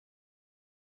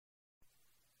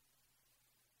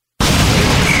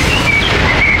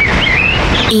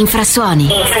Infrasuoni.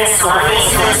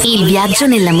 Il viaggio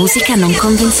nella musica non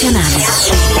convenzionale.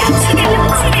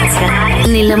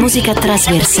 Nella musica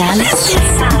trasversale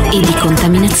e di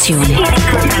contaminazione.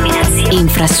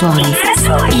 Infrasuoni.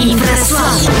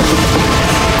 Infrasuoni.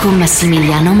 Con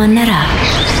Massimiliano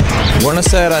Mannarà.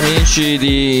 Buonasera amici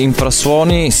di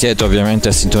Infrasuoni, siete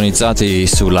ovviamente sintonizzati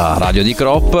sulla radio di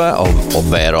Crop,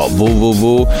 ovvero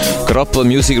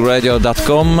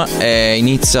www.cropmusicradio.com, e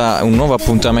inizia un nuovo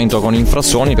appuntamento con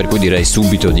Infrasuoni, per cui direi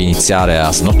subito di iniziare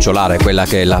a snocciolare quella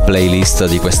che è la playlist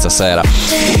di questa sera.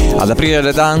 Ad aprire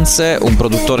le danze un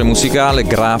produttore musicale,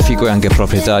 grafico e anche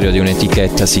proprietario di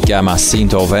un'etichetta, si chiama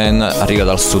Synth-Oven, arriva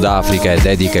dal Sudafrica e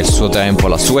dedica il suo tempo,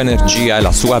 la sua energia e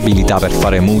la sua abilità per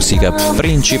fare musica,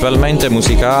 principalmente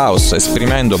musica house,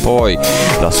 esprimendo poi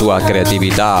la sua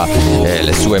creatività e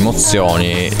le sue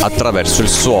emozioni attraverso il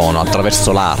suono,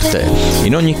 attraverso l'arte.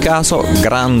 In ogni caso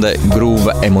grande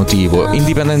groove emotivo,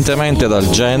 indipendentemente dal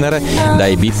genere,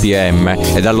 dai BPM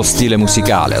e dallo stile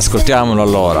musicale. Ascoltiamolo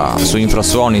allora su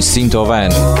Infrasuoni,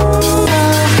 Synth-Oven.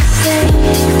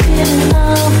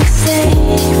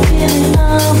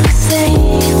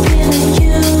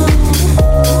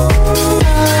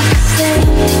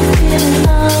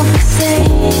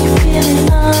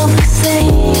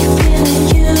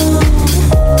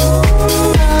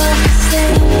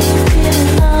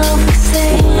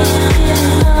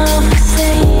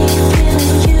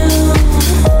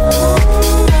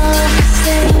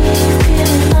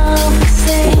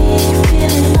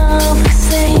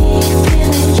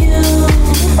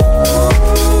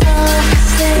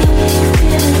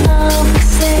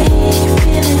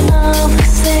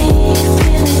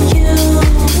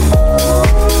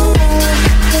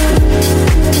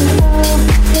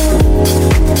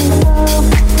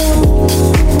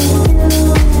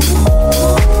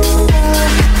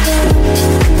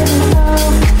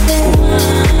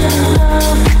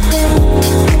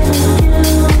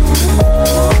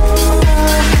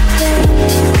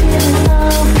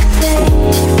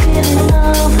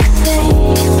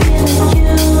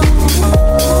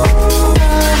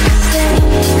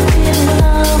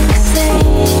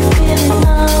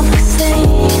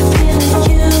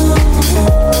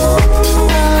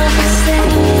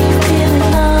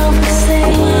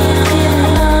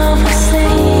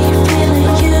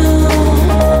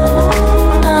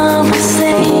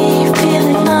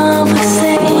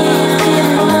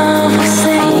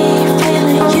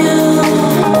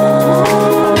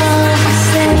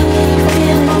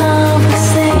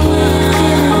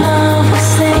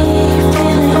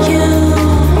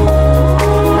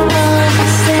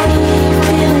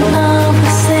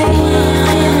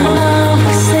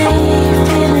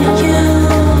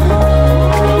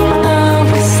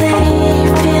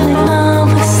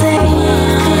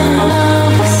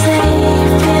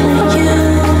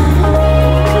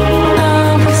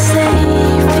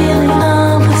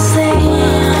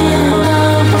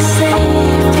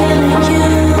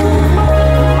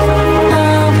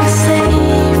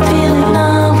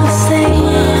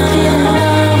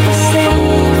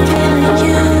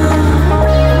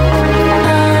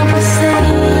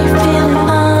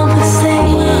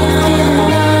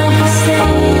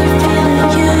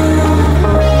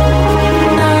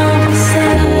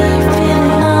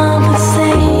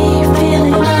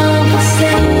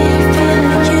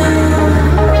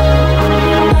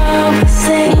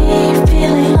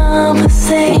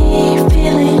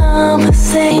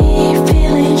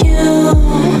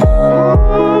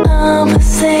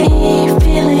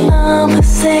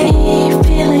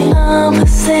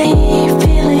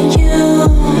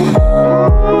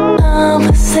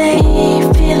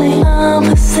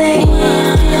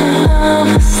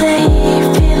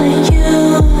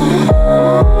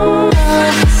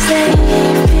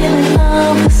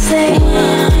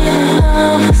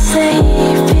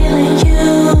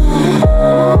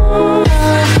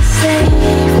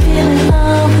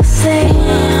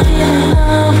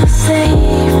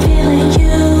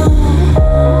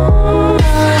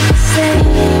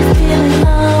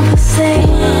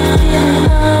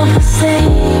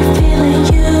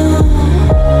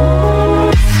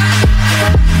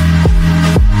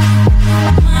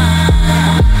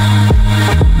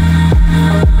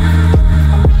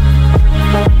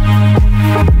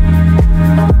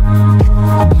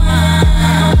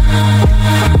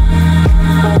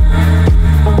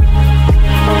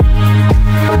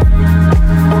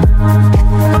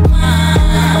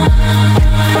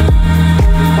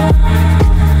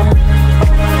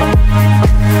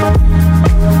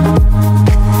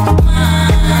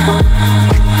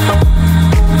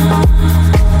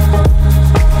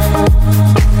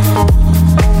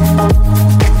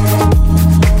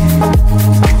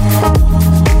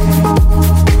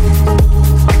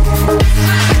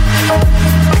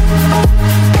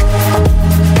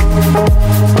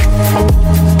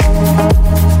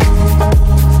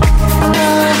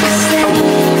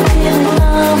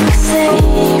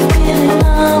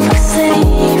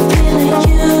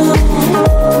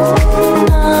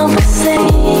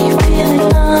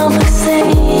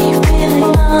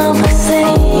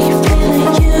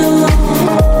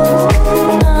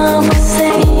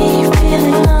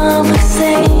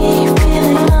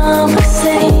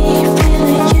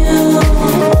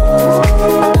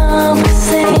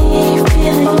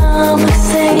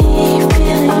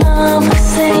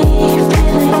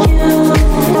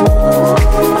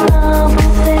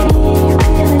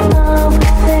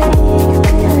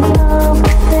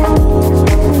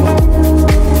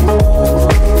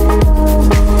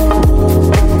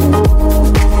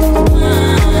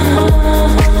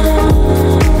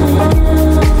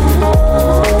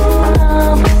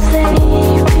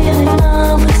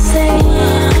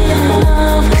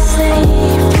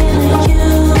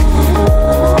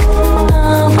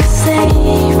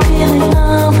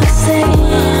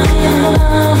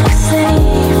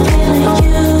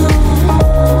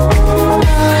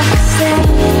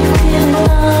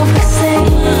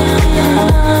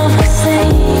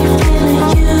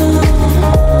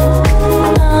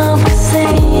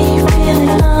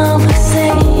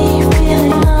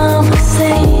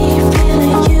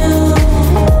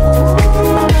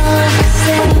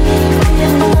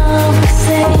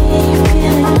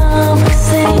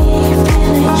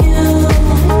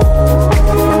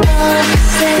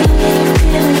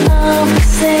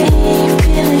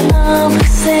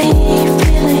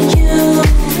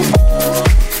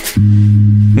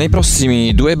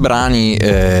 prossimi due brani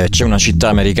c'è una città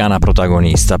americana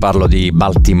protagonista, parlo di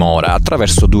Baltimora,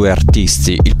 attraverso due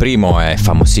artisti. Il primo è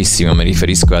famosissimo, mi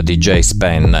riferisco a DJ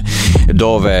Spen,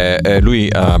 dove lui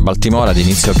a Baltimora di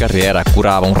inizio carriera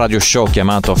curava un radio show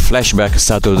chiamato Flashback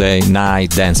Saturday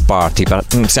Night Dance Party.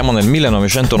 Siamo nel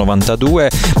 1992,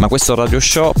 ma questo radio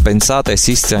show, pensate,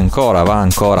 esiste ancora, va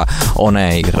ancora on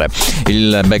air.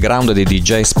 Il background di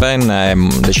DJ Spen è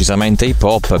decisamente hip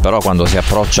hop, però quando si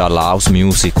approccia alla house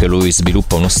music lui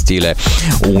sviluppa uno stile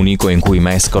unico in cui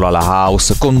mescola la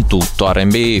house con tutto,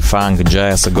 R&B, funk,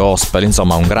 jazz, gospel,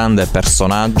 insomma un grande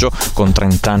personaggio con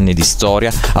 30 anni di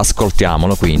storia.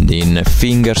 Ascoltiamolo quindi in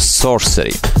Finger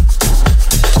Sorcery.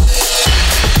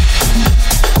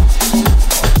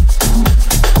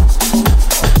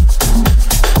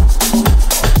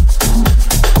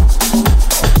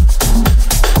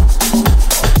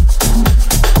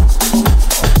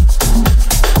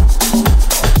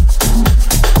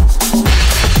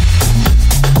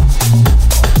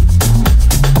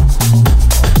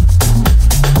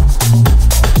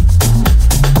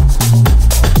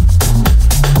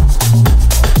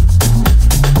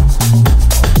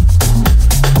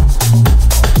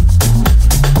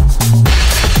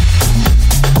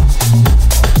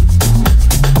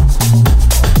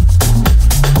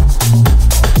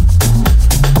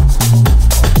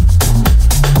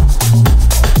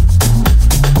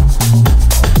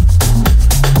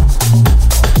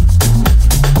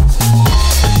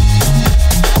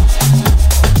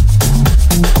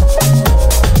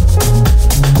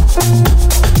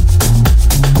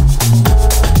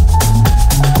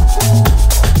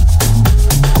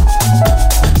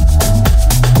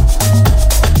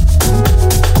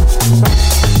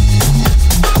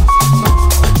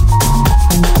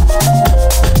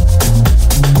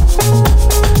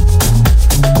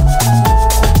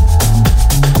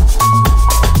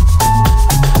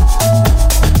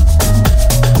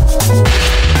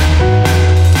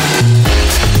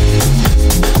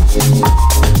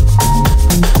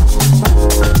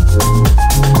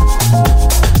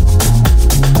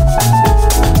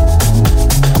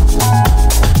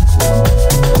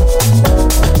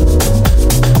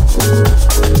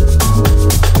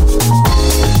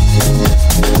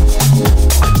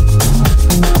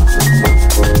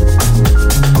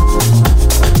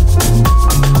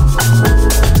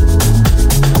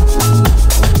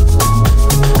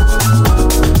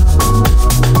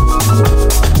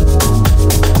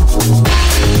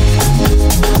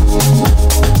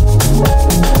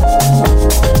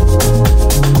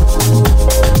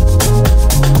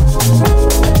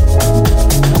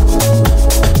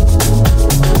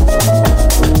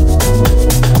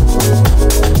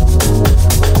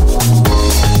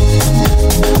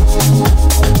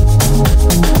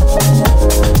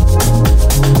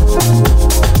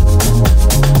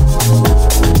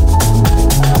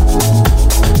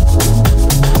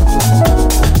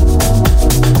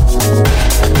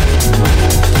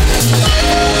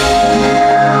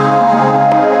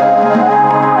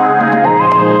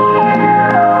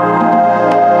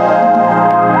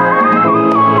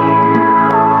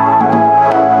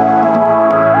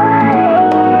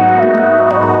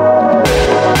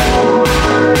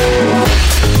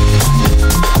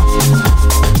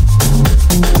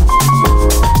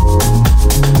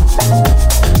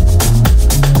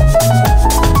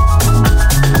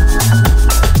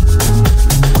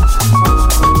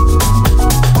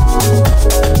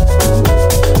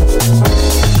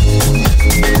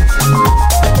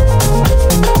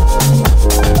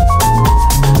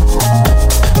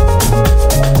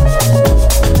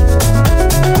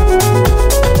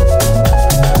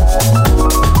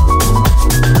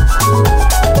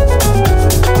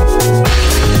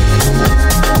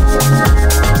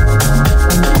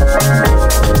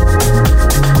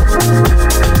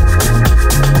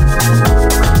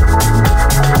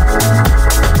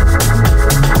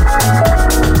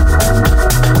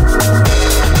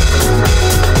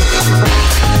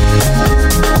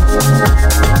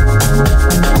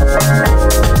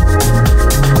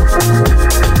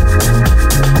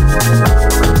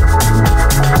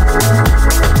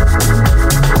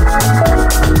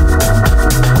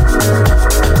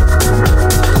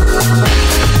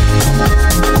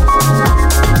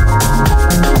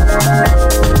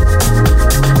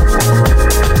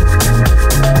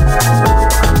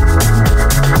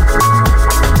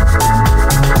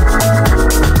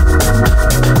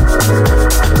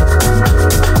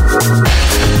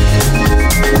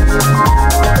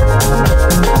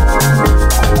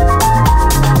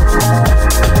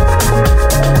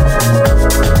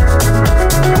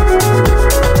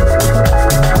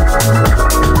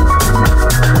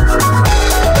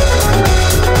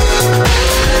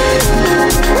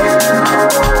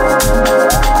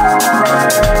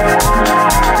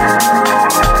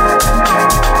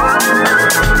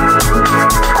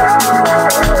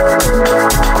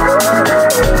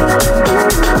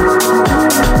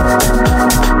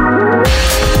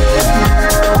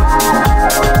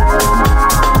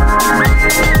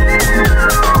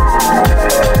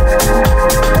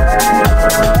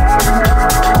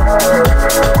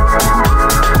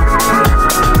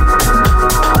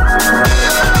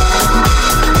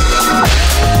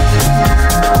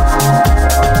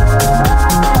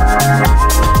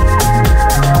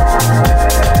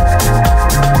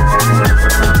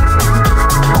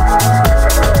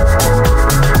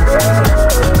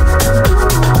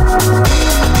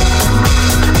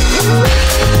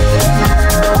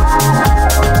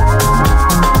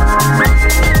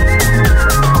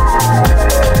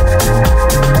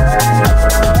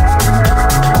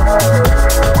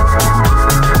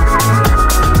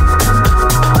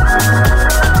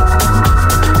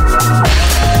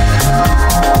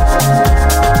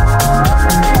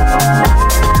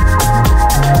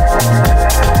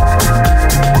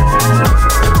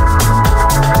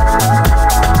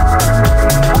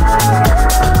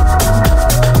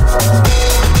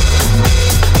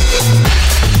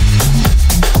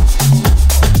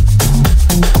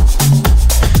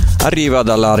 arriva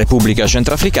dalla Repubblica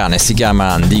Centrafricana e si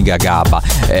chiama Ndiga Gaba.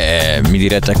 Mi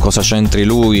direte cosa c'entri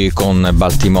lui con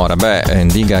Baltimora?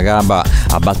 Ndiga Gaba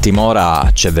a Baltimora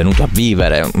c'è venuto a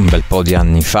vivere un bel po' di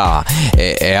anni fa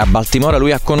e a Baltimora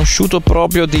lui ha conosciuto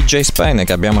proprio DJ Spen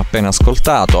che abbiamo appena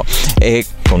ascoltato, e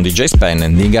con DJ Spen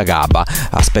Ndiga Gaba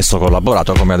ha spesso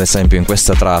collaborato, come ad esempio in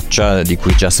questa traccia di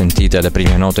cui già sentite le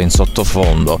prime note in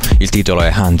sottofondo. Il titolo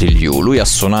è Until You. Lui ha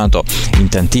suonato in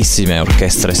tantissime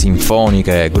orchestre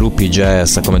sinfoniche, gruppi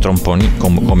jazz come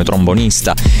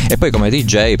trombonista, e poi come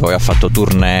DJ poi ha fatto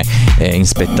tournée in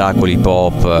spettacoli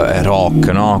pop e rock,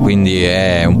 no? Quindi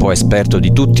è un po' esperto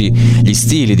di tutti gli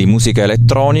stili di musica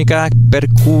elettronica, per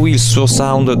cui il suo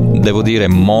sound, devo dire, è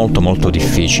molto molto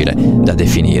difficile da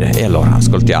definire. E allora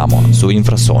ascoltiamo su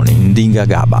Infrasuoni Ndiga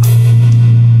Gaba.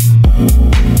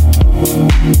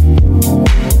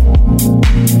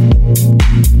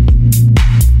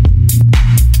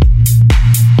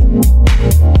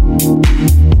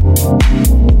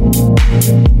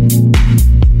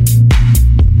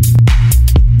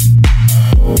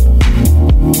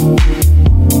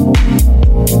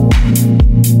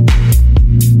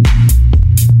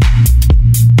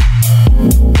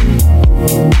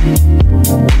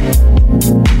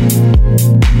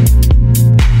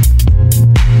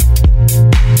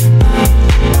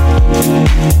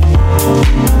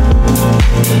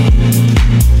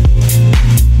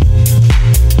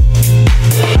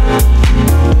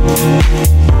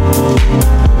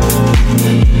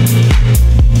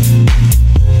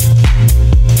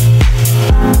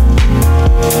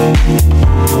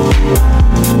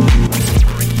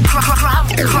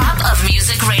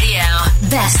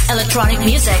 Electronic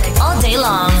music all day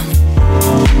long.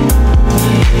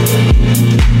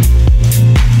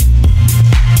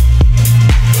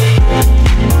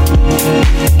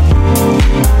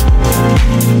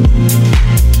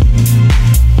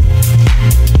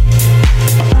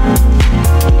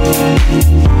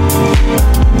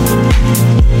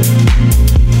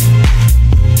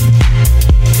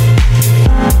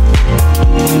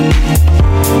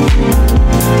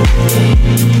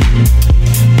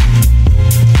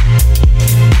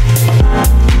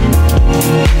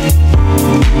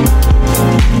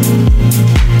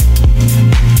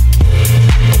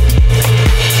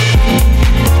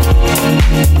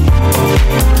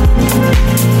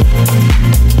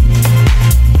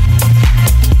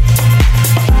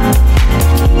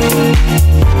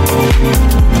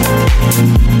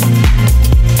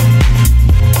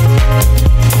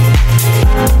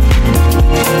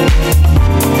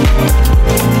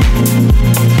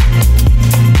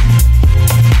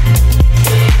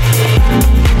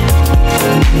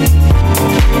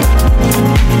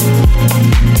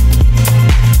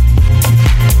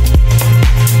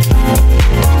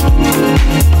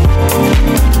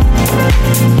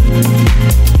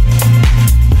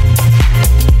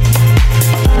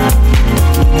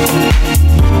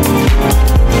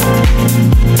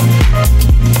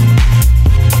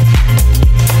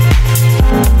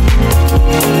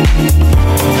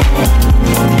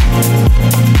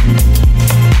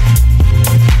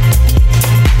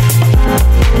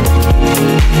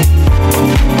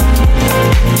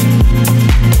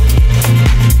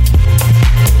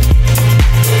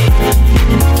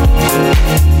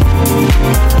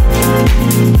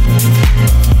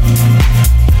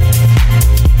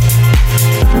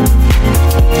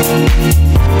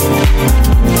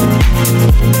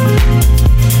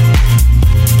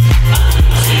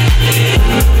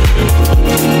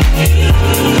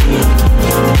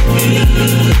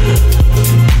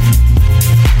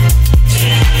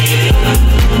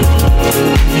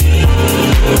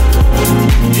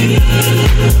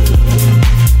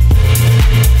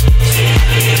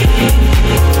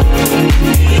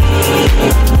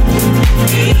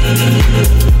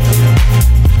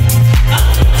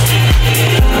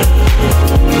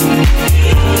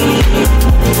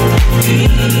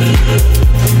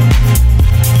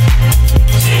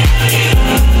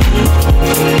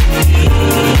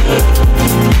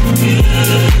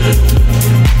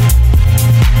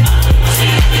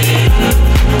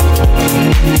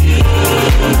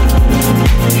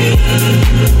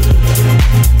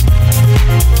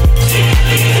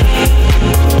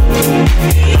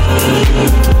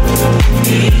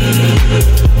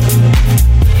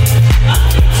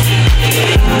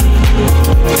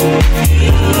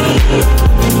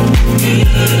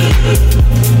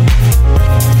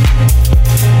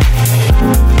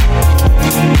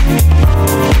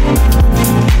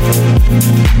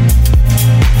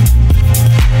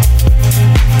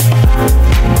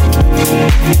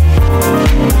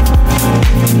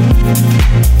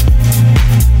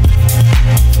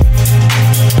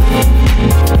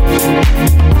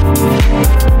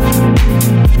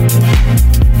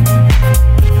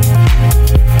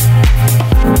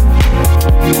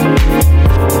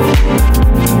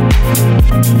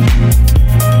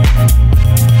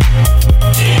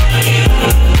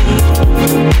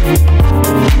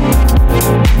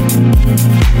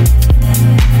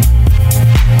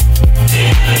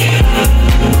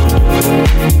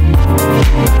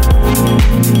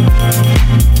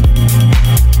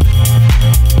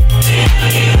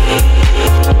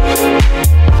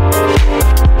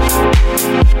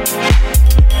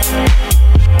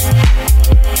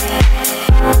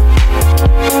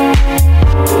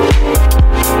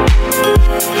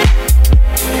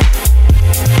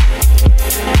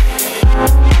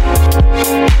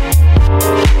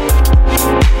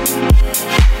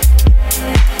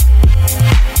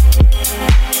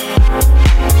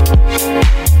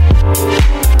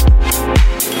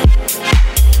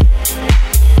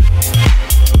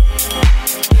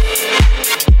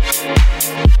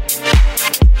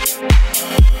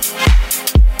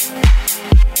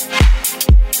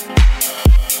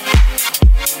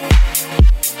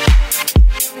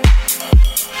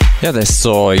 E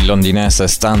adesso il londinese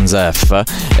Stan Zeff,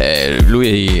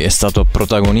 lui è stato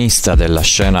protagonista della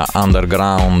scena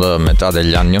underground a metà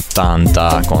degli anni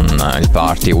 80 con il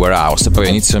Party Warehouse, poi a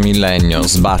inizio millennio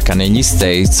sbarca negli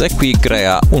States e qui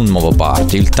crea un nuovo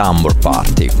party, il Tambor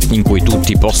Party, in cui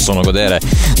tutti possono godere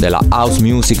della house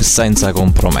music senza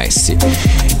compromessi.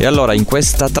 E allora in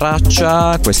questa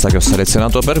traccia, questa che ho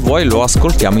selezionato per voi, lo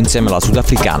ascoltiamo insieme alla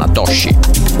sudafricana Toshi.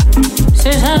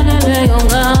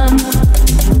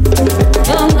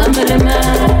 Young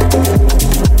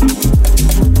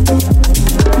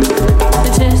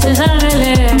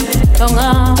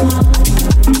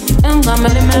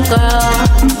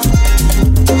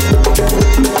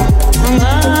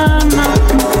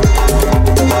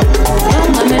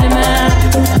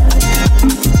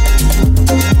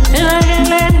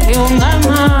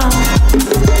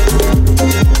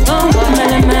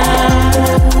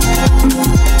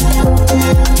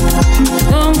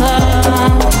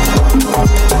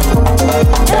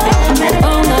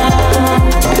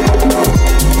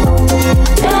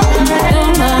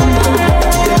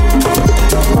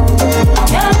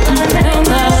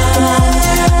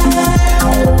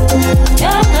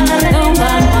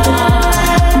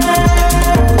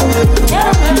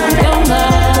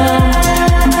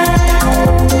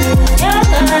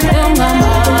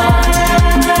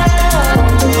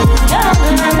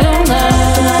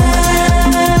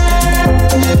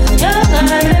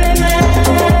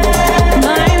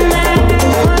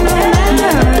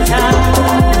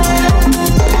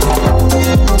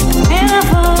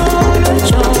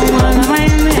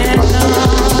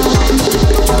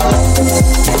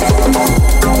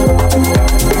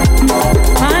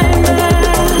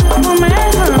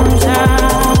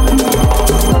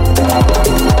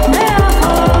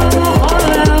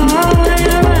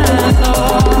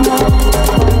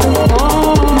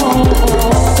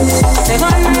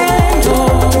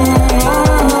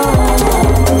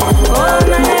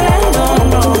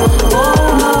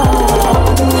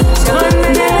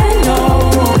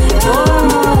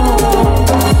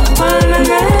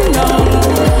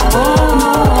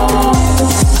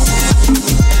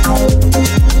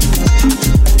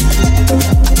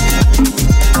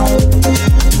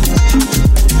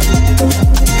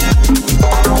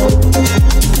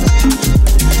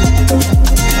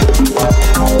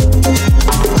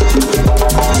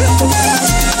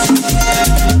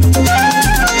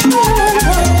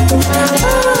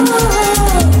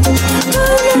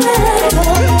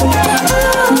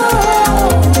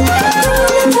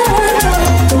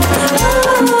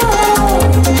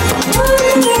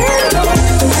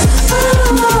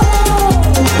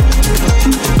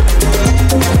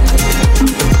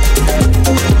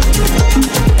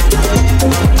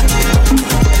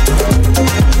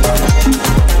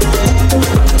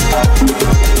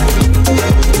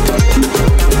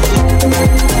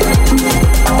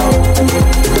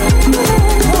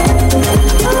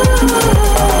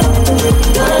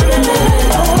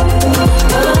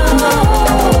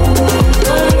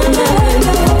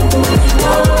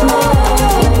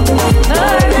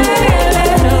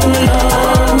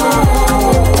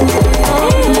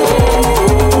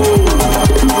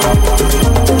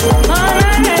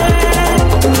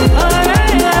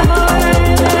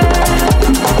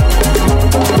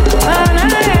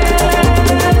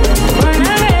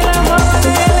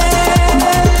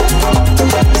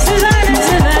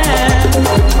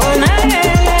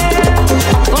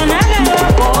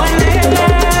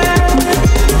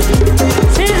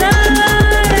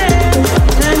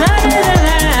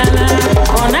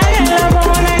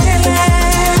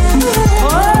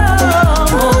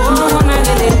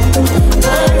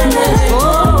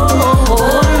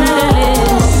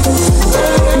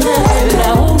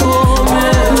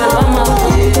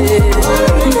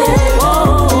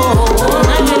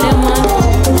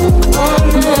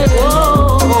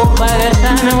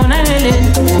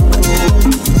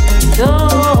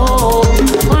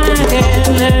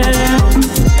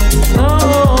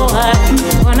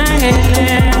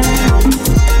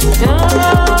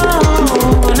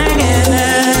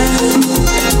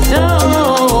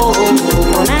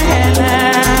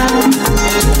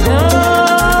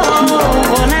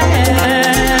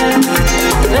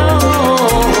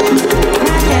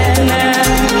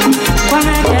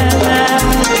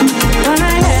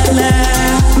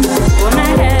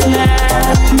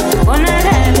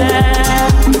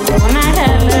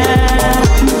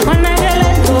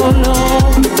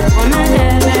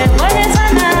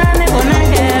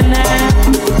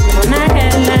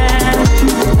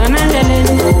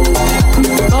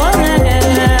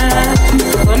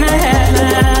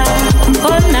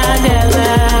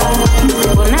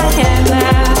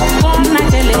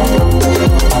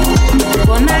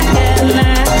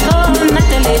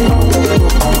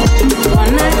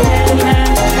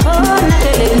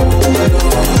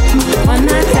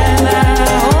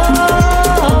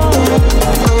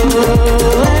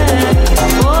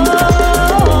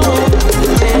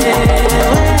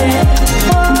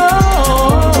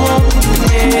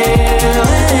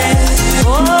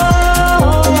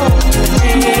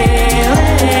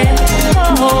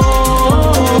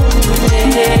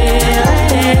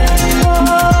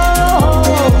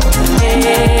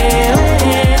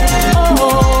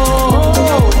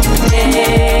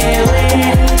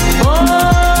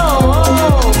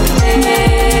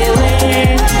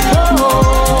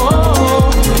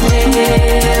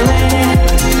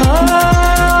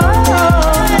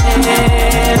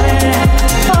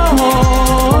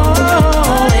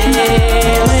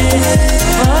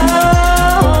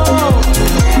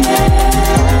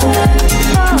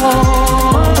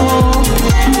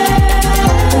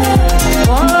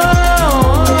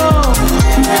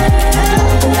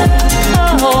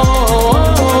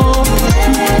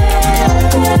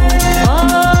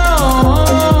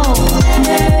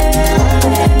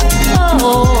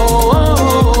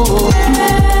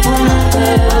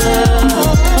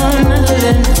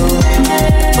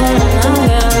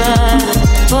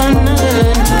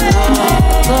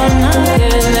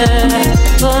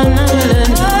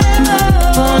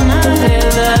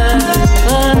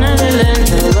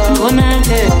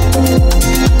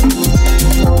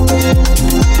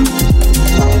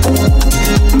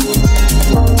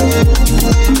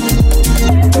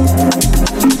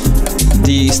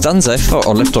Danzef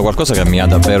ho letto qualcosa che mi ha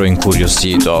davvero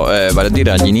incuriosito, vale a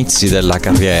dire agli inizi della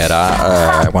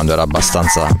carriera, quando era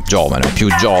abbastanza giovane,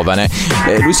 più giovane,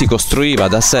 lui si costruiva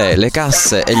da sé le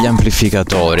casse e gli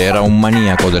amplificatori, era un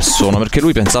maniaco del suono, perché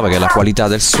lui pensava che la qualità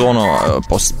del suono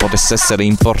potesse essere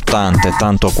importante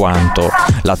tanto quanto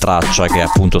la traccia che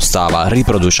appunto stava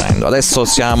riproducendo. Adesso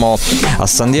siamo a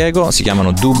San Diego, si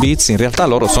chiamano Do Beats, in realtà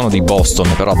loro sono di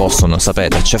Boston, però a Boston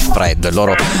sapete c'è freddo,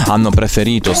 loro hanno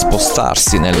preferito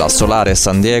spostarsi nella solare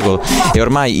San Diego e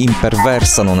ormai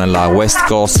imperversano nella West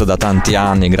Coast da tanti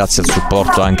anni grazie al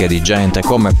supporto anche di gente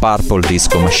come Purple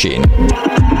Disco Machine.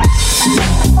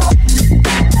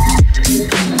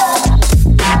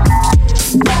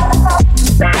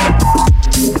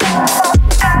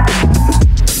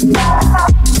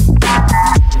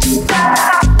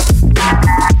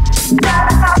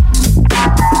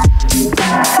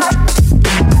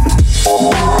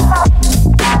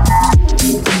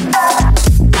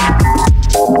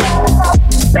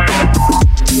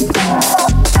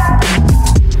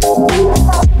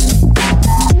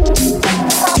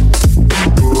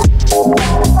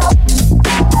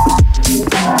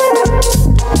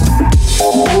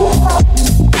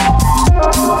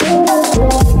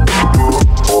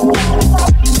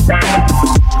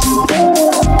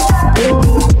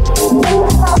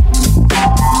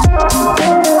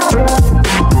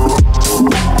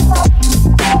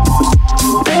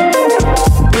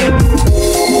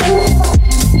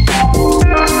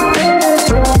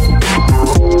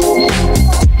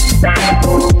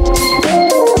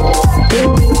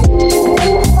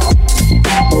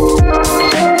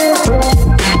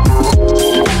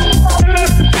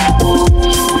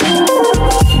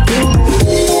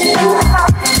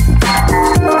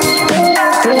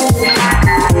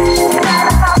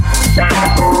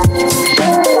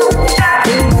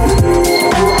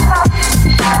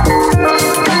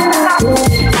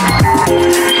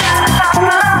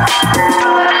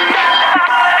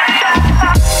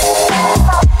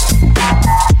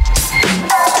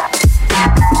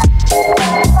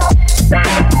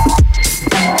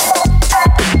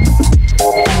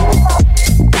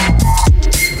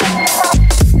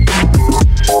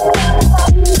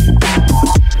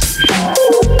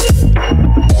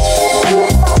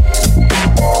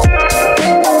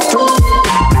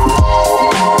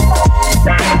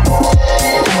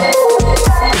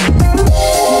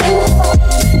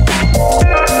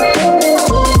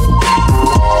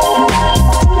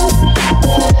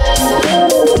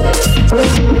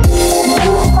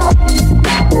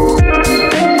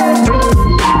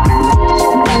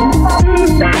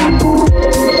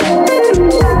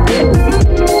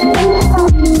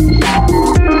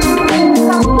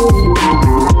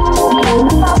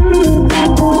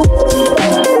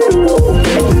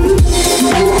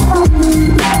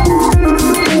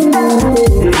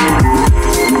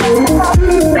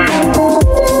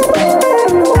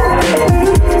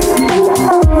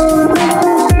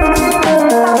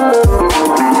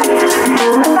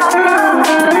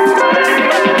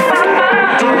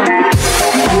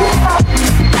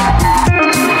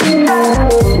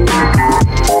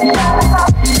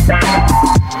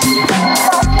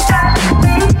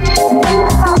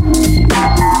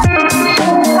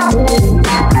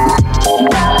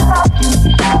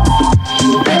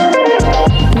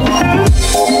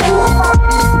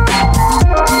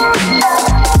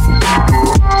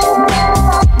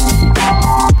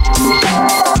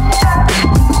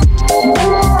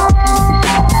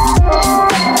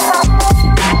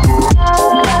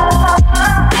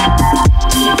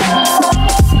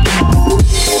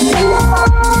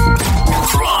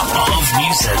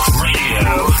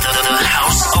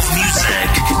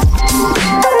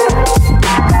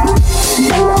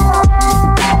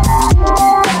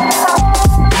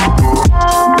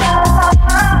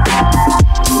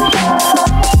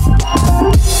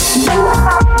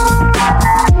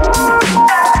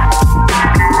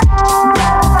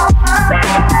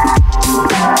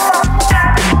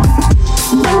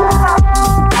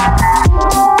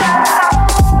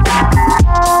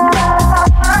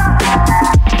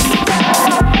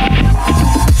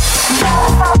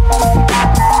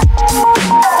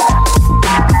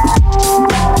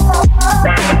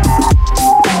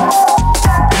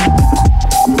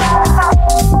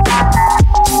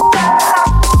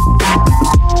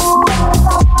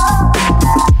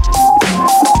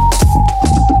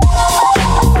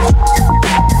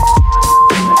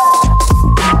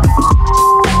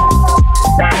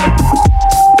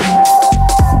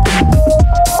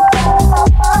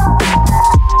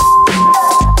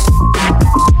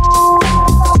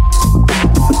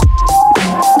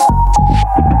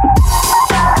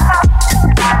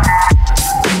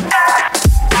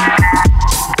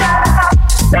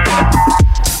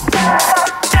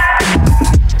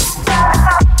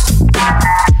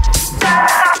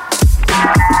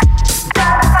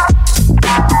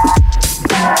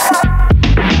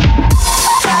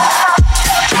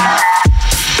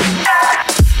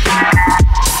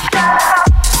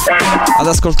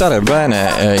 ascoltare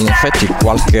bene, in effetti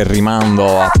qualche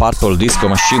rimando a Purple Disco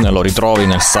Machine lo ritrovi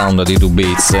nel sound di 2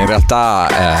 Beats. In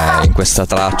realtà in questa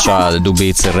traccia 2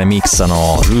 Beats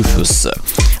remixano Rufus.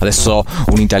 Adesso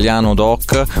un italiano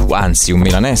doc, anzi un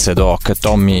milanese doc,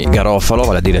 Tommy Garofalo,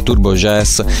 vale a dire Turbo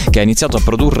Jazz, che ha iniziato a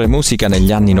produrre musica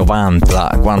negli anni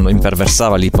 90, quando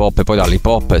imperversava l'hip hop, e poi dall'hip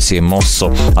hop si è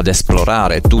mosso ad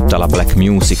esplorare tutta la black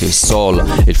music, il soul,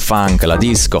 il funk, la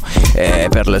disco, e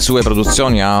per le sue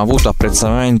produzioni ha avuto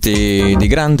apprezzamenti di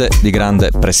grande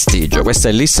prestigio. Questa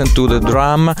è Listen to the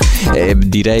Drum, e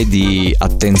direi di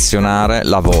attenzionare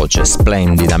la voce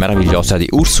splendida, meravigliosa di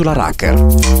Ursula Rucker.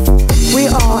 We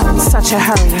all in such a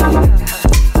hurry,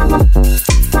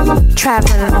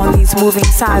 traveling on these moving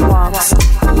sidewalks.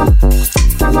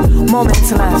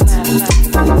 Moments left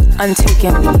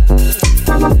untaken,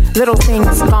 little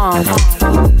things gone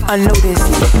unnoticed.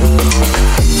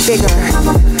 Bigger,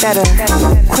 better,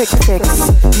 quick fix,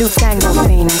 newfangled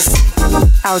things,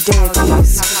 our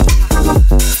deities.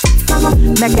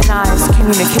 Mechanized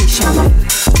communication,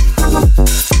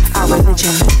 our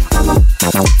religion.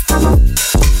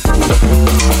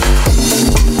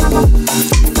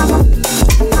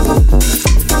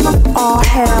 All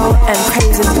hail and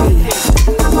praises be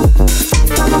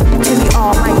to the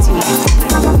Almighty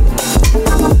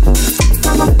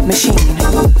Machine.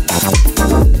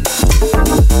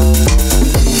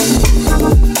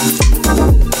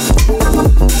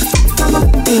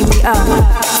 Beam me up,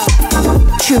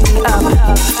 chew me up,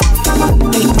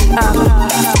 eat me up,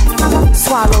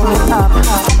 swallow me up.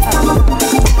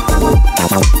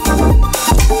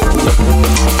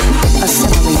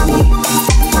 Assimilate me.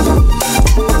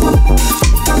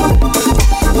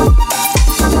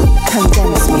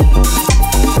 Condense me.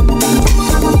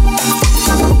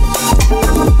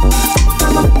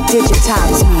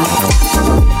 Digitize me.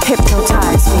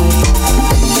 Hypnotize me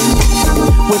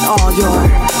with all your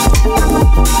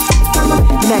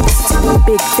next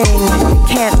big thing.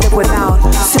 Can't live without,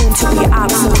 soon to be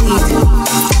obsolete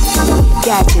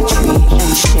gadgetry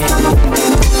and shit.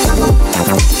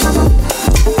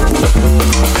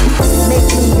 Make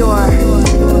me your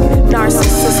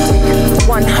narcissistic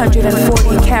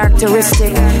 140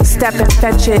 characteristic, step and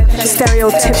fetch it,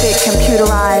 stereotypic,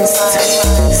 computerized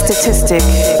statistic,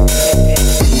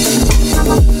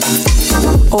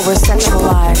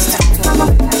 over-sexualized,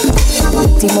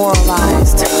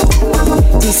 demoralized,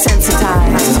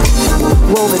 desensitized,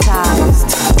 robotized,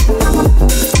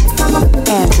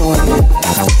 android.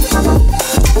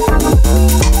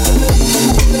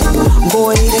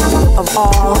 Void of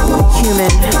all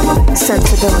human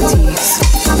sensibilities.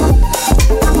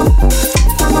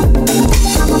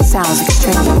 Sounds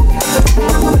extreme,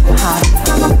 huh?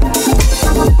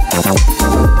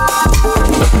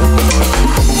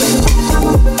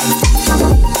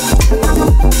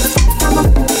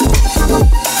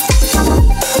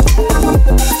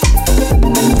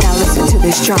 Now listen to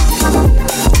this drum.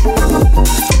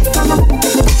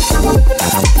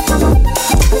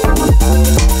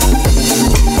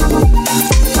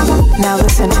 Now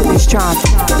listen to this drum.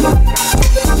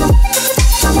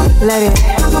 Let it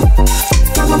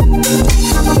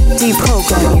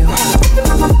deprogram you.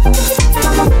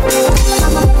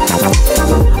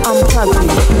 Unplug you.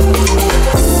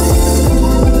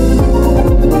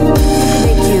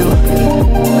 Make you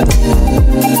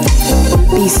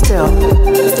be still.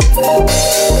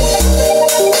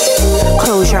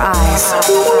 Close your eyes.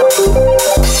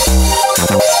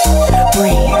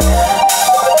 Breathe.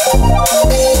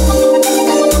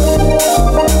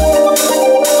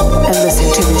 And listen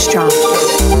to this drum.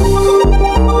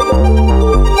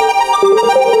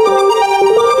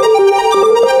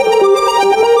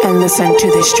 And listen to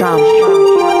this drum.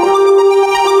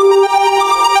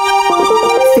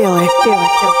 Feel it, feel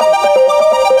it.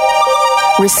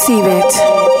 Receive it.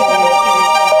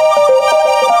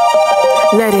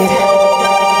 Let it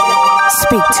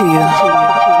speak to you.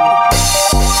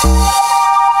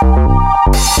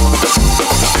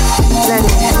 Let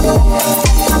it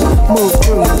move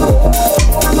through you.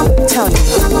 Tell you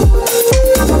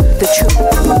the truth.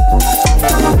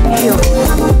 Heal you.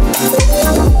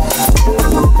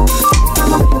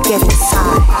 Get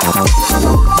inside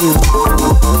you.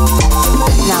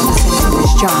 Now listen to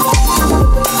this drum.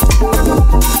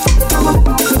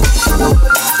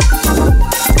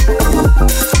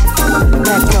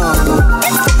 Let go.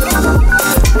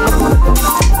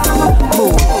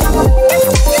 Move.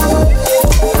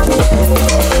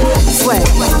 Sweat.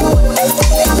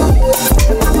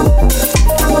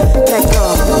 Let go.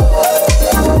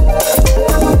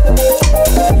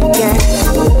 Get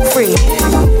free.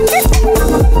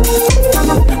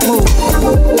 Move.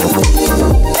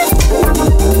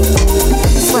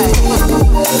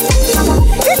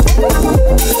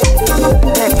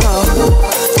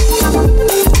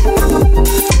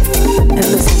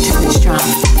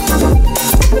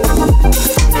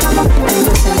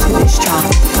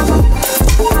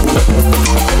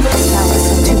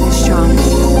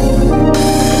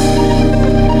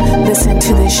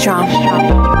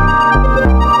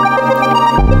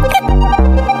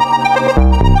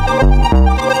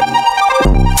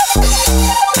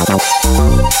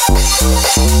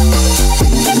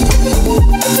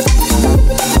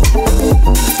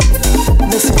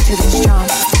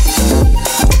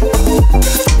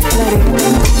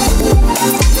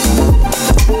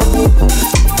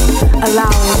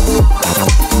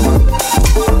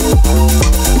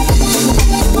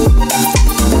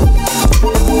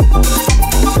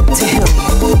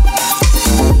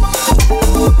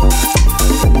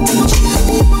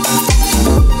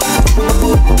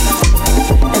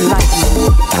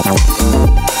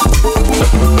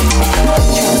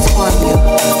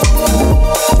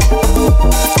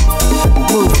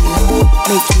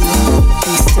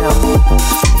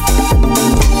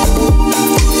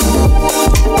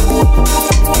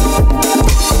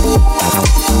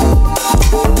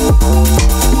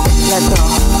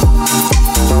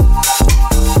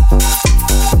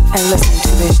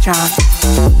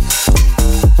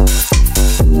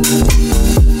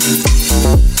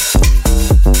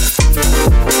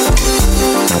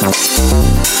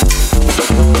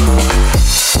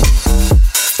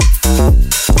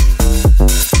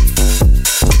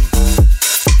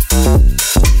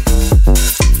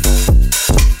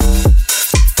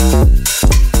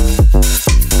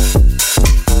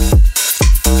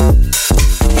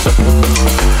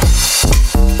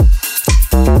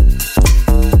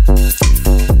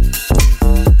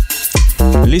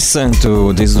 Listen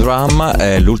to This Drum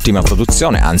è l'ultima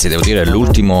produzione, anzi devo dire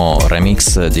l'ultimo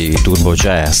remix di Turbo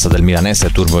Jazz, del milanese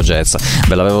Turbo Jazz.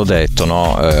 Ve l'avevo detto,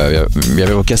 no? Vi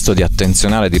avevo chiesto di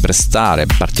attenzionare, di prestare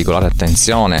particolare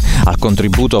attenzione al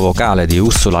contributo vocale di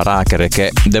Ursula Racker,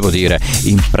 che devo dire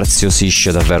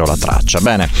impreziosisce davvero la traccia.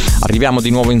 Bene, arriviamo di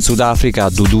nuovo in Sudafrica,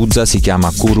 Duduza, si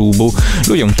chiama Kurubu.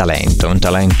 Lui è un talento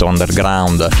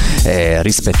underground,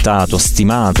 rispettato,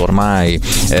 stimato ormai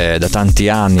da tanti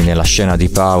anni nella scena di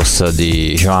house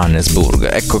di Johannesburg.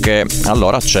 Ecco che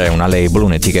allora c'è una label,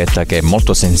 un'etichetta che è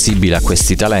molto sensibile a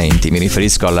questi talenti. Mi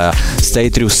riferisco alla Stay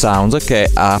True Sound, che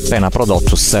ha appena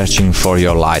prodotto Searching for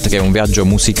Your Light, che è un viaggio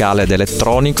musicale ed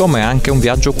elettronico, ma è anche un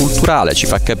viaggio culturale. Ci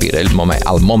fa capire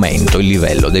al momento il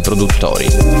livello dei produttori.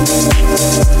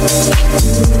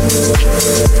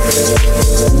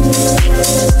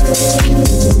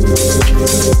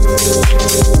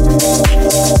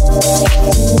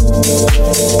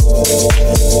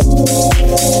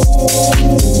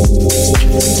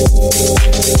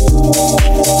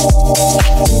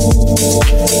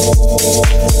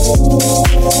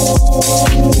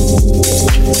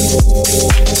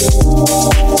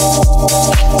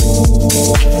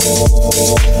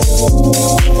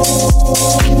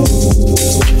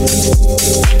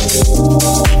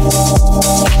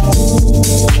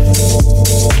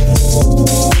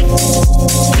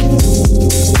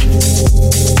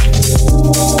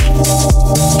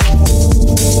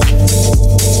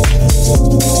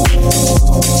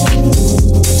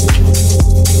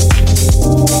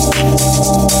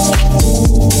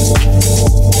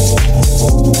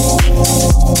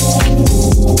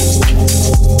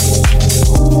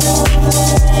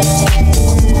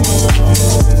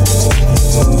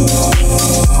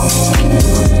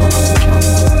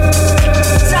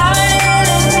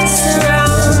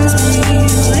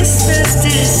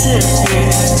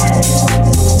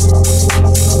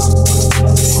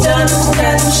 Stunned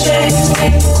and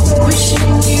shaking,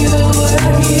 wishing you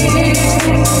were here.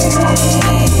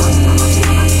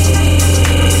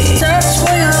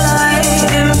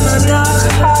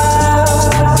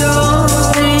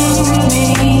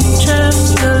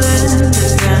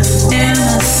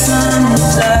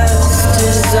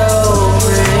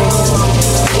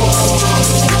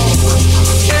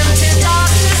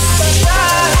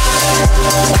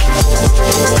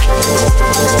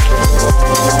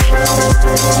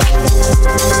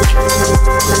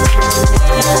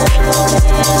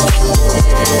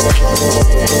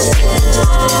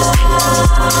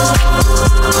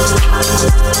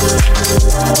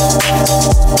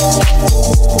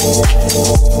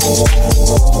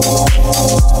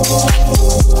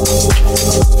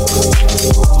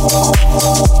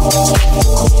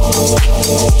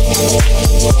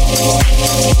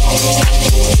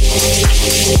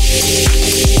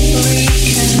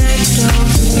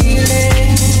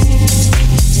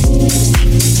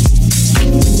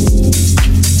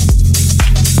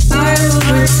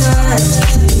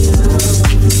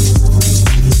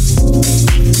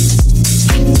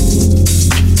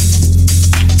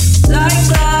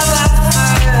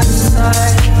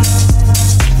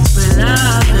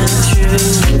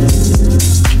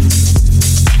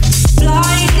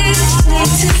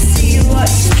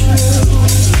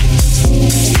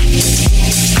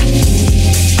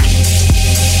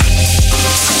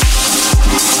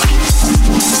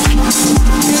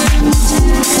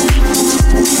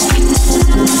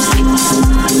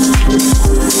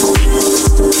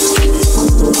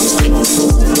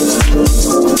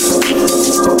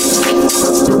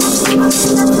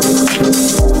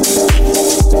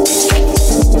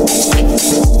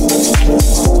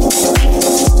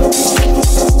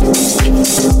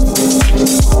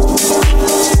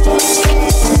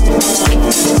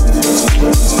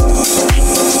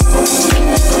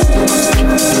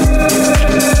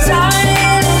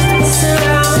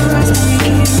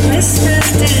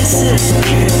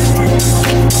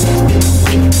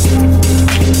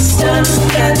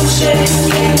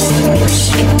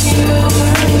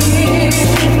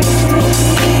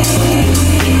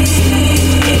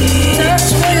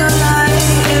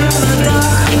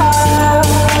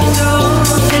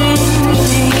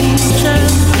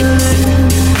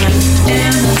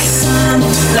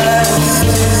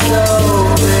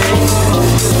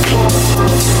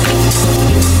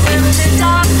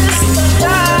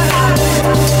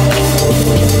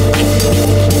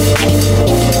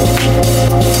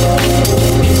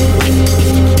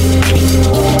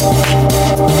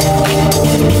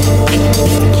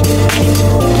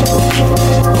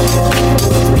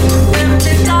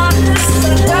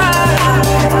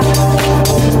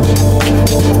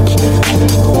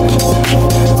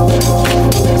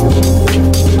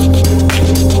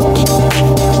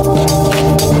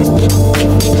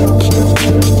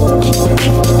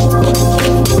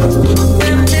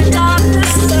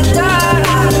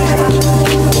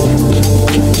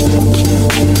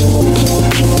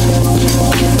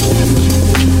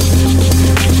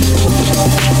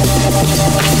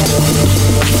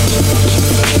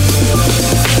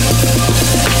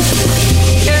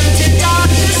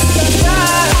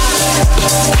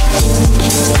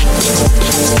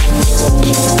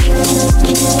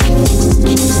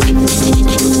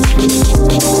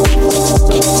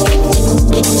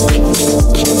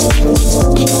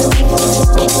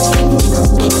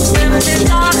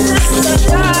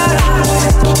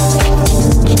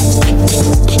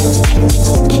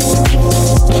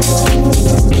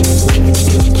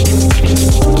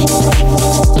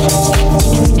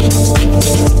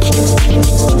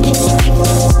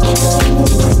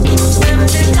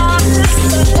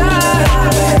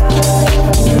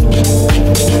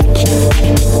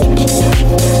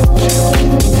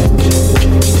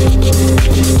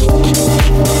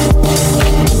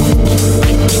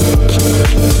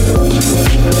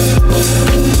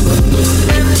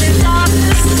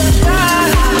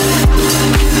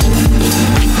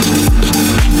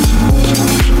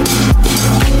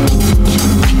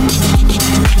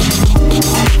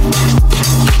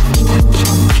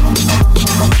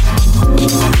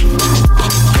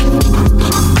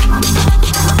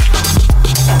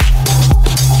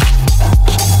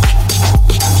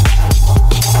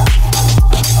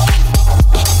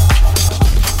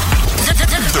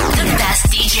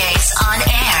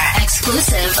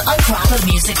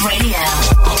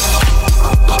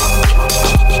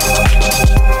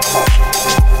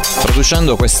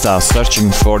 introducendo questa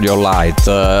Searching for Your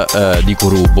Light di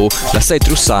Kurubu, la Stay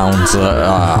True Sounds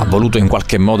ha voluto in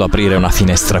qualche modo aprire una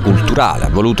finestra culturale, ha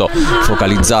voluto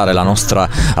focalizzare la nostra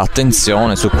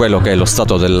attenzione su quello che è lo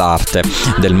stato dell'arte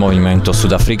del movimento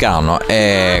sudafricano,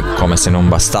 e come se non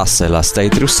bastasse la Stay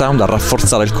True Sound, a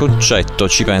rafforzare il concetto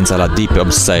ci pensa la Deep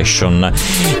Obsession,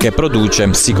 che produce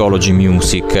Psychology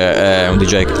Music, un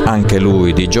DJ anche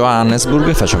lui di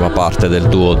Johannesburg, faceva parte del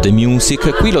duo The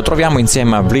Music. Qui lo troviamo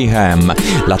insieme a Brigham,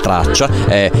 la traccia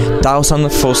è 1000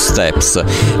 Footsteps,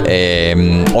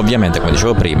 ovviamente come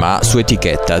dicevo prima su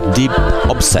etichetta Deep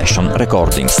Obsession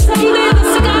Recordings.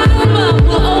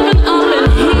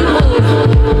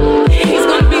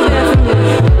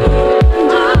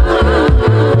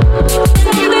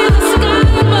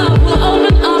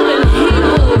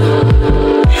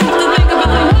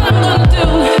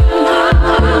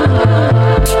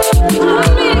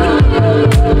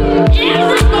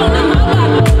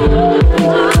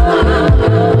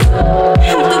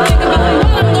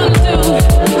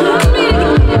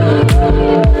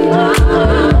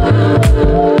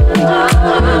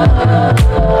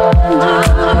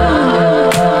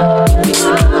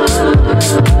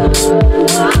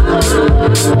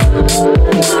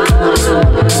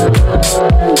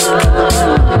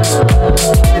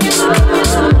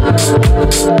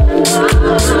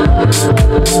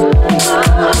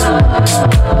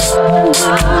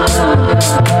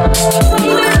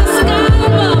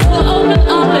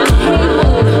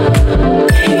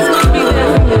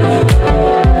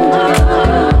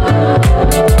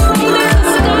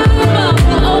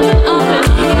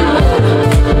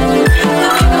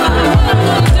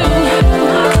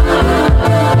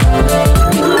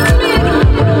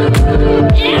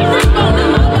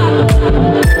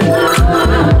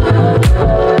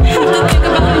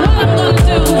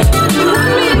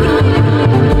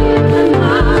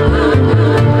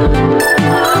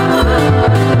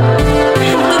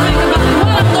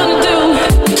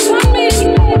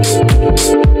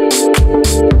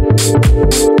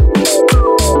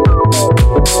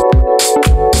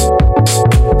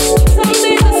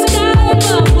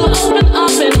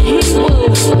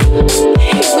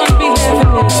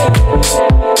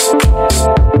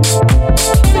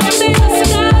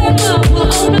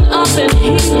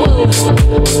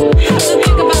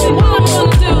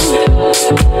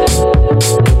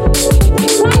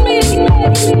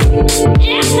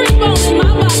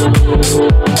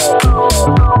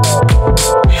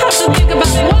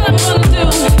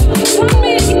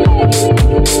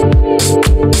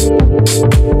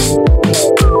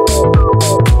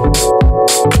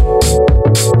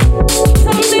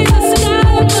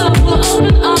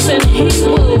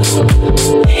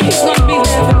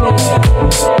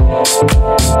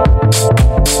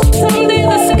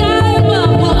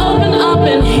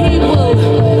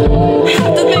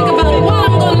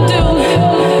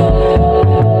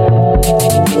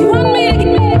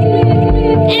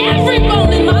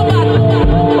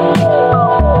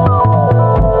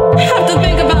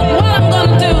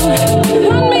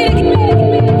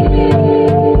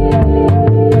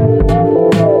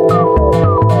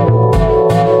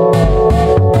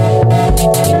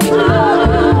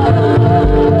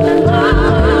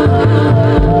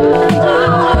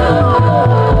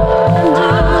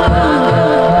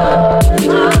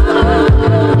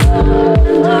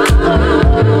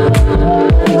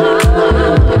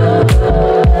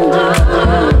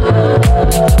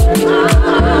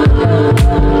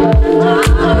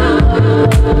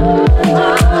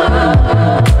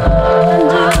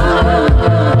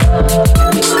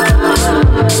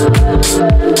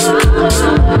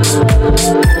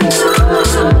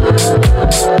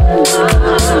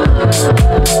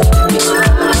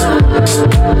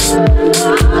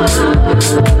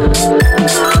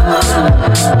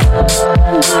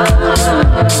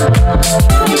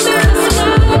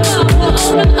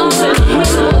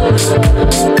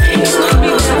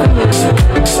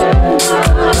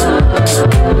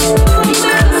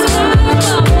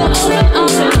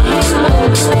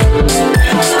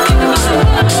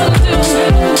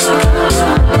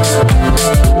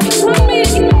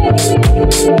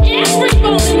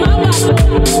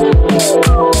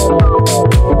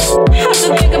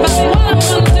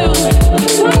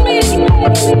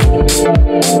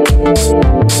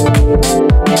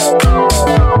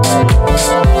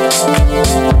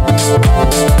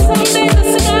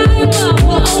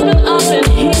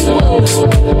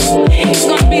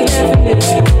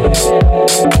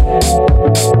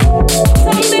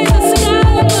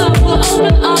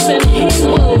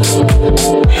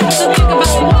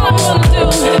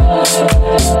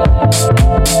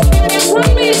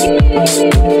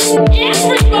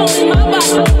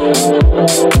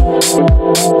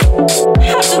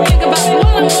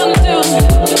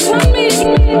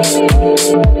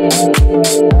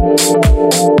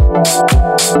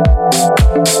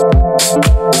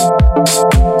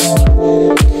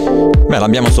 Beh,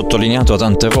 l'abbiamo sottolineato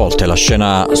tante volte, la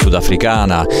scena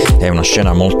sudafricana è una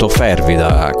scena molto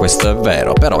fervida, questo è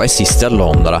vero, però esiste a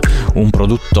Londra un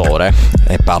produttore,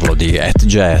 e parlo di At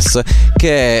Jazz,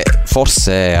 che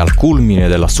forse è al culmine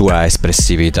della sua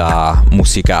espressività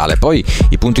musicale. Poi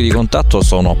i punti di contatto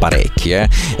sono parecchi,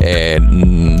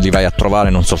 li vai a trovare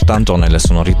non soltanto nelle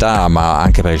sonorità, ma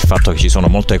anche per il fatto che ci sono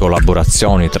molte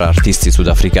collaborazioni tra artisti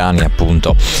sudafricani,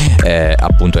 appunto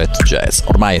At Jazz.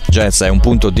 Ormai At Jazz è un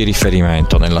punto di riferimento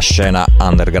nella scena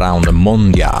underground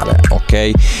mondiale,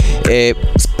 ok? E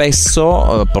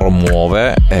spesso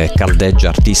promuove e caldeggia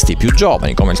artisti più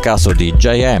giovani, come il caso di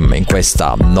JM in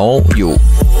questa Know You.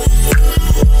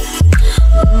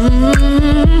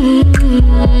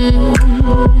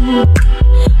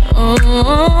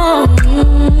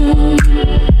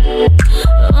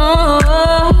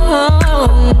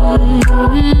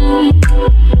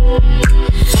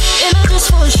 Just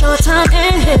for a short time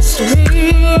in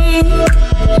history,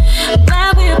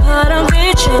 glad we're part of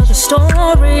each other's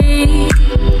story.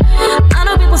 I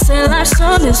know people say life's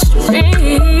a mystery,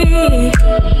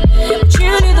 but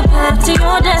you knew the path to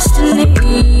your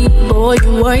destiny. Boy,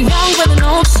 you were young with an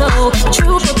old soul, but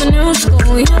you put the new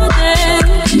school. You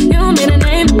did, you made a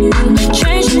name, you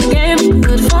changed the game, you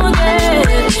could forget.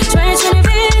 2020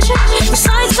 vision, your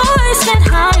sights always get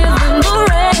higher than the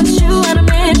rest. You had a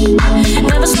mission,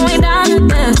 never slowing down, and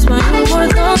that's why you were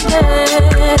the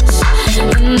best.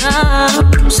 And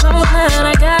I'm so glad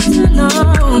I got to know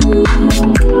you.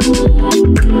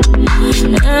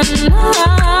 And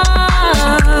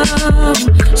I'm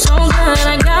so glad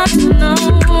I got to know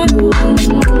you.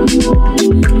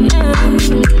 Yeah.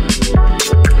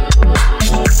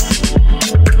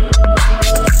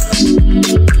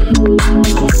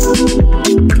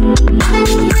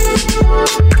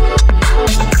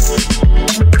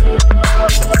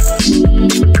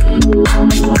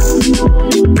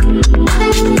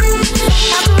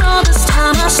 After all this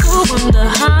time, I still wonder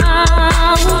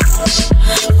how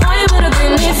far you would have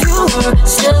been if you were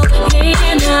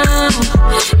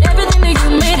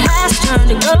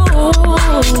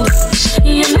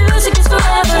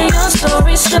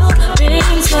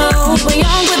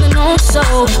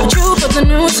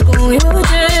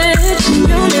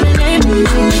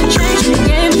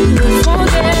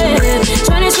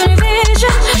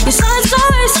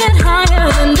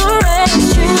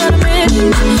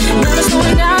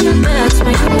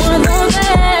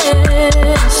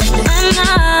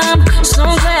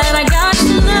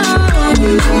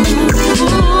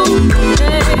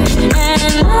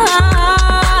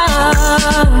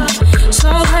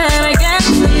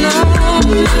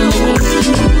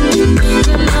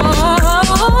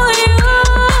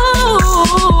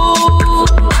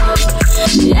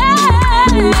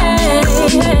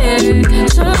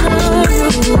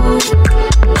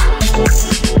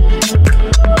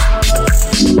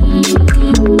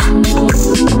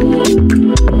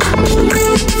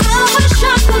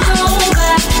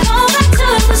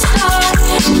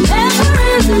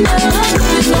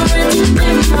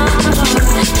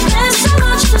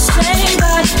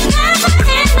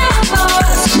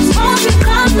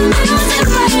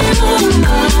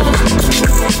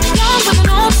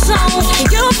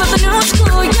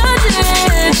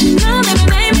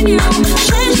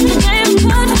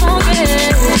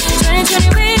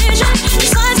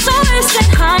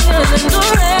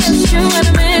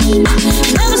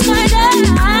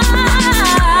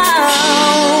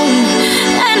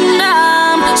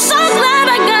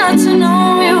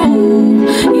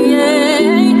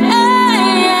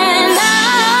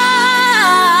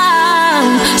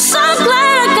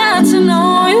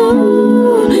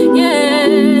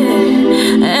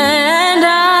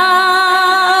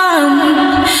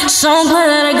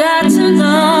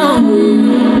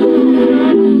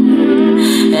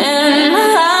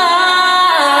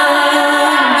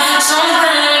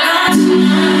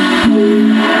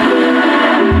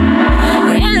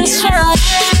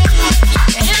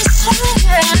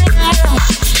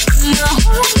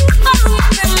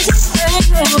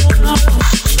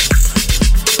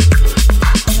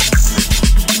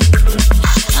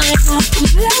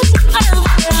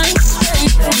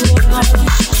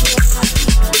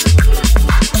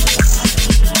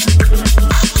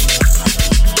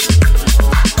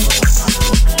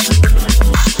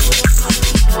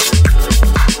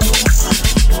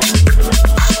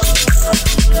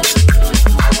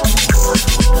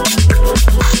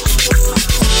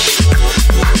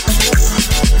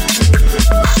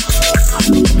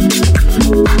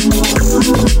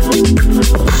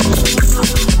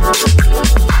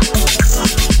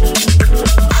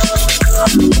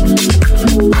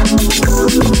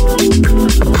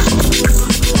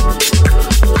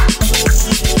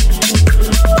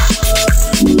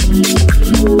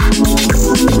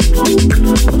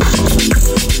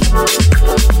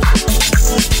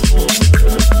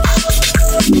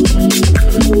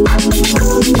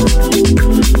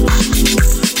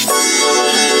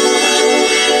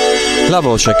La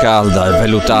voce calda e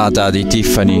vellutata di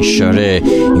Tiffany Cheret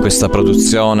in questa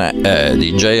produzione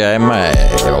di JM,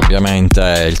 e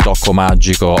ovviamente il tocco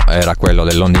magico era quello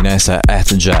del londinese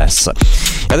Ed Jazz.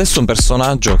 E adesso un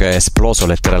personaggio che è esploso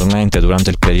letteralmente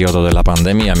durante il periodo della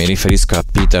pandemia, mi riferisco a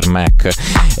Peter Mac.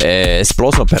 È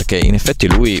esploso perché in effetti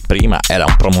lui prima era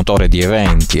un promotore di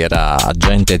eventi, era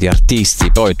agente di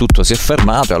artisti, poi tutto si è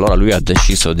fermato e allora lui ha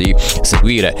deciso di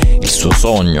seguire il suo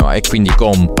sogno e quindi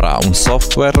compra un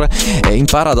software e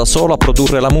impara da solo a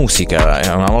produrre la musica.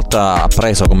 Una volta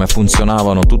appreso come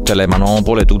funzionavano tutte le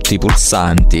manopole, tutti i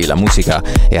pulsanti, la musica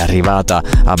è arrivata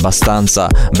abbastanza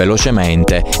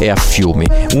velocemente e a fiumi.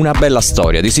 Una bella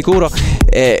storia di sicuro,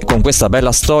 e con questa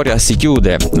bella storia si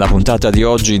chiude la puntata di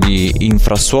oggi di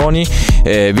Infrasuoni.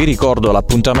 Vi ricordo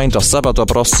l'appuntamento a sabato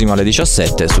prossimo alle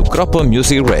 17 su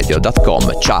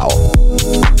cropmusicradio.com. Ciao.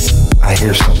 I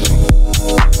hear something.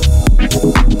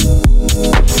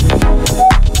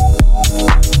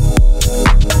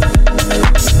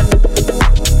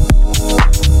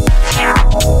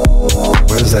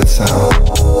 What does that sound?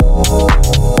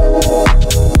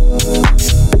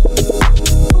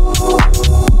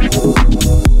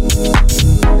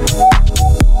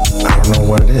 I don't know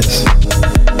what it is.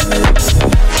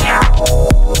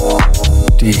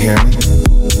 Do you hear me?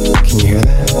 Can you hear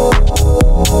that?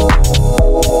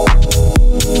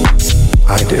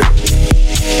 I do.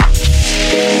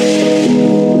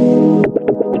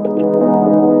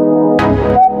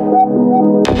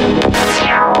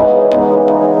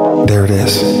 There it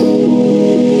is.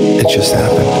 It just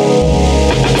happened.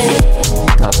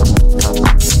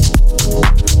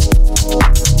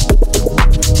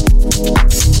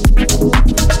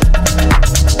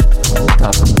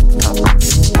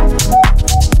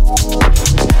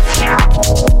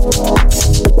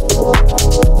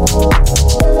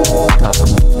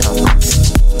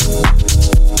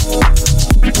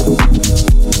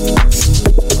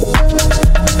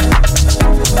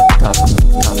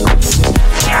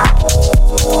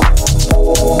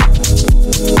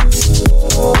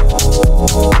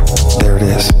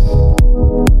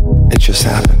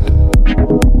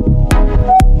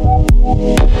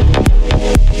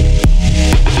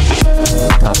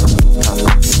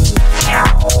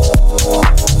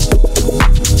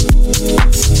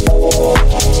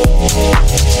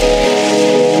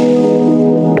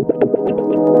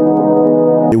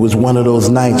 One of those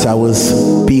nights I was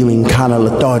feeling kind of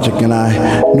lethargic and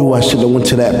I knew I shouldn't have went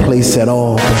to that place at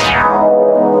all.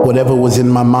 But whatever was in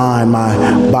my mind, my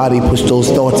body pushed those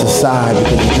thoughts aside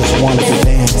because it just wanted to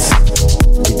dance.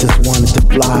 It just wanted to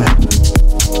fly.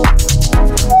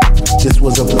 This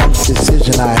was a funky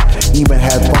decision. I even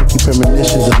had funky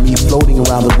premonitions of me floating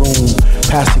around the room,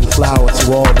 passing flowers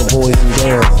to all the boys and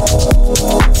girls.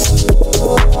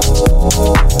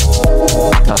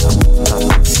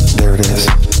 There it is.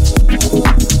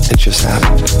 It just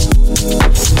happened.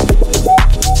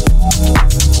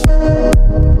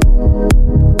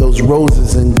 Those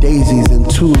roses and daisies and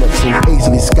tulips and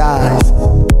paisley skies.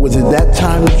 Was it that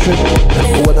time to trip?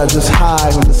 Or was I just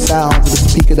high on the sounds of the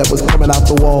speaker that was coming out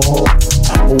the wall?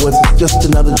 Or was it just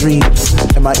another dream?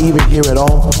 Am I even here at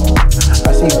all?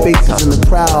 I see faces in the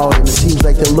crowd and it seems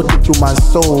like they're looking through my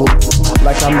soul.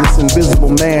 Like I'm this invisible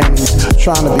man who's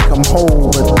trying to become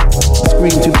whole, but scream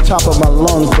to the top of my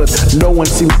lungs, but no one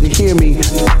seems to hear me.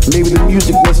 Maybe the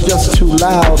music was just too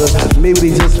loud, or maybe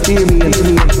they just fear me and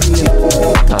me.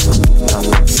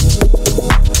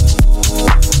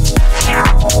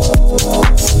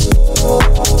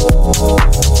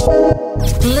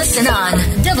 Listen on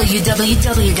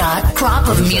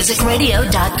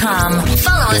www.cropofmusicradio.com.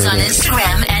 Follow us on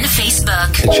Instagram and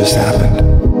Facebook. It just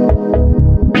happened.